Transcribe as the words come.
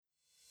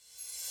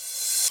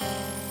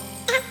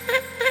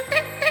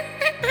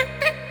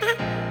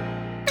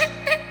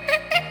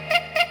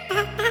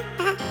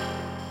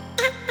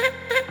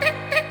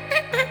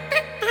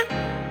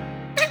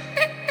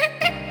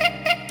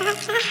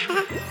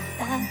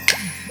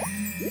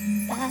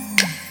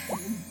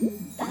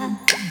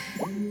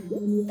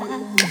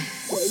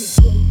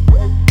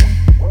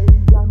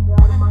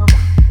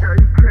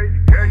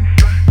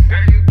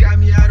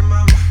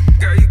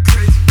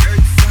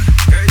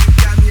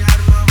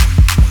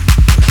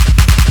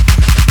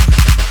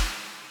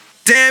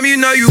Damn, you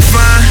know you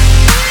fine.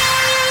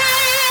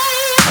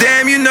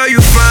 Damn, you know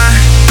you fine.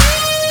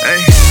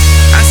 Ay.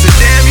 I said,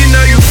 damn, you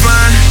know you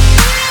fine.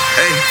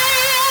 Ay.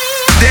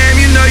 Damn,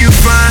 you know you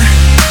fine.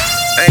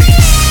 Ay.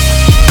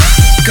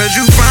 Cause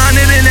you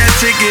finer than that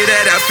ticket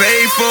that I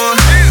paid for.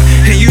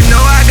 And you know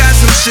I got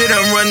some shit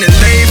I'm running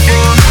late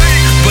for.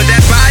 But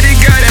that body,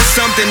 girl, that's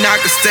something I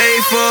could stay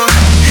for.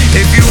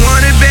 If you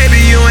want it,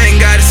 baby, you ain't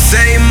gotta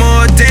say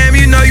more. Damn,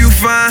 you know you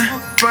fine.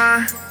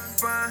 Fine.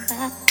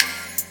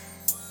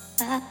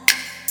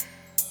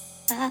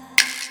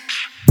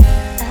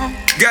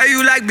 Girl,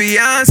 you like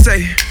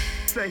Beyonce.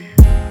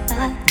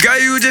 Girl,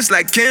 you just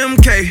like Kim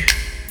K.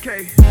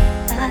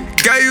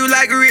 Girl, you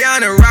like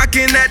Rihanna,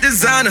 rockin' that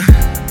designer.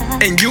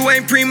 And you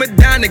ain't prima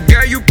donna,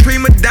 girl, you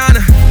prima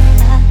donna.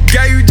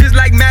 Girl, you just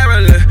like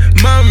Marilyn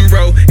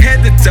Monroe,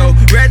 head to toe,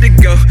 ready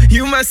to go.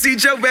 You must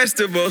eat your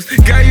vegetables.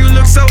 Girl, you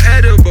look so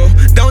edible.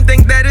 Don't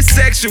think that it's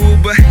sexual,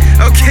 but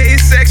okay,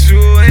 it's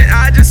sexual. And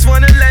I just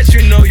wanna let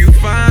you know you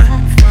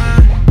fine,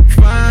 fine,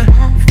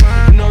 fine,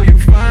 fine. Know you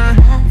fine,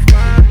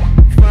 fine,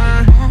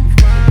 fine,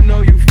 fine.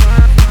 Know you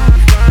fine, fine,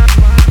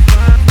 fine,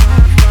 fine,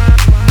 fine,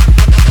 fine.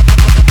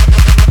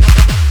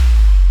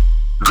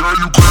 Girl,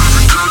 you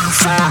crazy, girl, you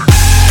fine.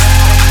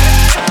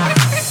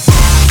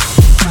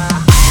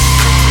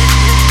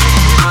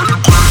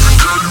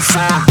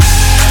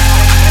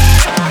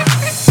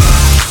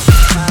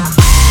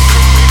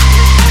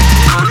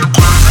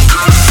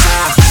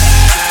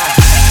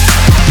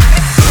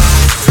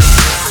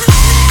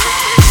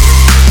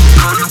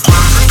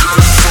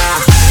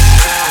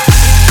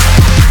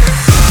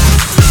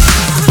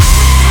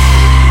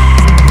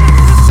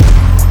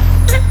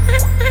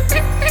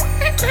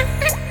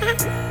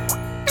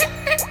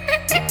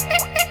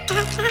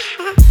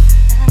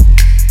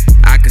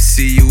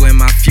 See you in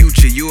my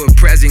future, you a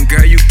present,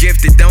 girl, you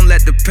gifted. Don't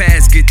let the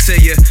past get to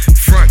you.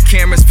 Front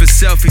cameras for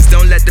selfies,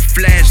 don't let the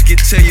flash get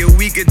to you.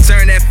 We could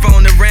turn that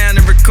phone around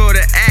and record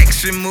an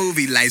action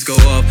movie. Lights go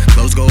up,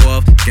 clothes go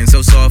off, skin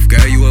so soft,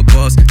 girl, you a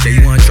boss. Say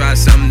you wanna try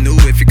something new,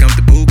 if you're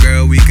comfortable,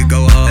 girl, we could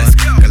go hard.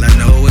 Girl, I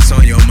know what's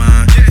on your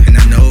mind, and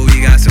I know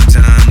we got some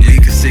time. We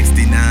could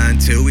 69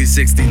 till we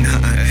 69.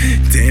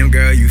 Damn,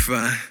 girl, you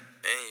fine.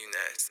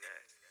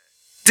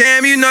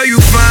 Damn, you know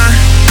you fine.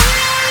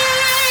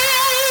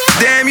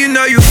 Damn, you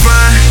know you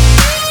fine.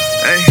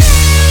 Ay.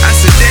 I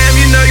said, damn,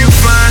 you know you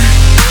fine.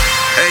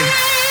 Ay.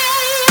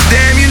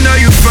 Damn, you know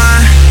you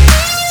fine.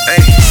 Ay.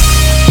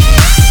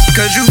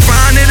 Cause you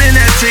finer than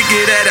that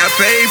ticket that I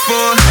paid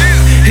for.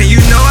 And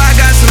you know I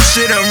got some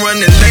shit I'm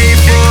running late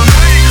for.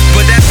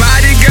 But that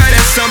body, girl,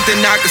 that's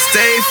something I could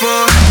stay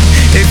for.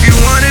 If you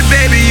want it,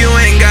 baby, you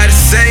ain't gotta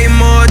say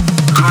more.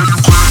 Girl, you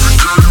crazy.